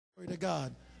Glory to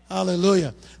God.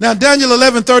 Hallelujah. Now Daniel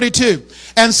 11:32.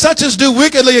 And such as do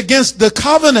wickedly against the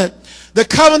covenant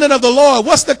of the Lord.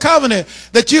 What's the covenant?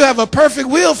 That you have a perfect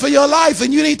will for your life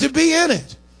and you need to be in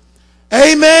it.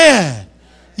 Amen.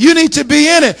 You need to be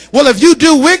in it. Well, if you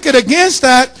do wicked against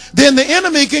that, then the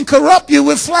enemy can corrupt you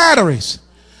with flatteries.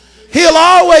 He'll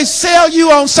always sell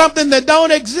you on something that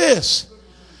don't exist.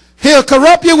 He'll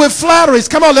corrupt you with flatteries.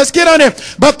 Come on, let's get on here.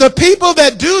 But the people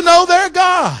that do know their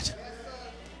God.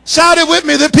 Shout it with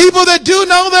me. The people that do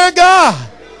know their God.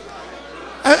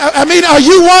 I mean, are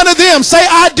you one of them? Say,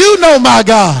 I do know my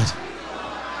God.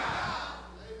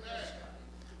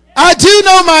 I do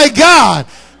know my God.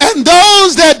 And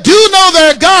those that do know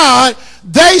their God,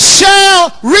 they shall,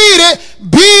 read it,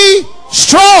 be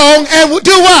strong and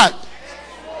do what?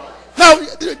 Now,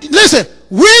 listen,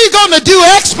 we're going to do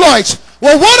exploits.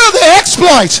 Well, what are the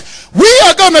exploits? We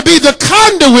are going to be the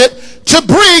conduit to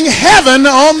bring heaven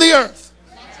on the earth.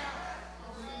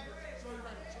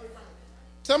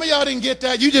 Some of y'all didn't get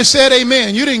that. You just said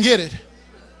amen. You didn't get it.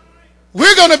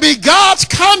 We're going to be God's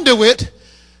conduit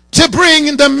to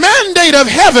bring the mandate of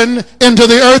heaven into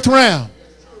the earth realm.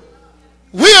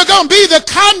 We are going to be the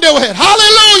conduit.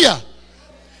 Hallelujah.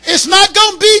 It's not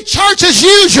going to be church as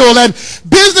usual and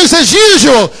business as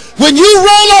usual. When you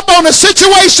roll up on a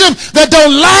situation that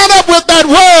don't line up with that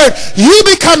word, you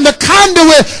become the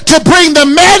conduit to bring the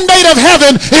mandate of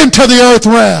heaven into the earth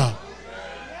realm.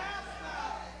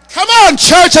 Come on,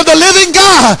 church of the living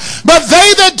God. But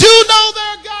they that do know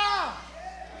their God,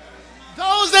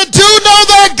 those that do know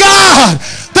their God,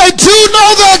 they do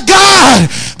know their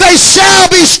God, they shall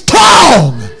be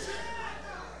strong.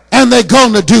 And they're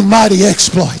going to do mighty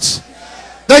exploits.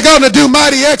 They're going to do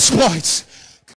mighty exploits.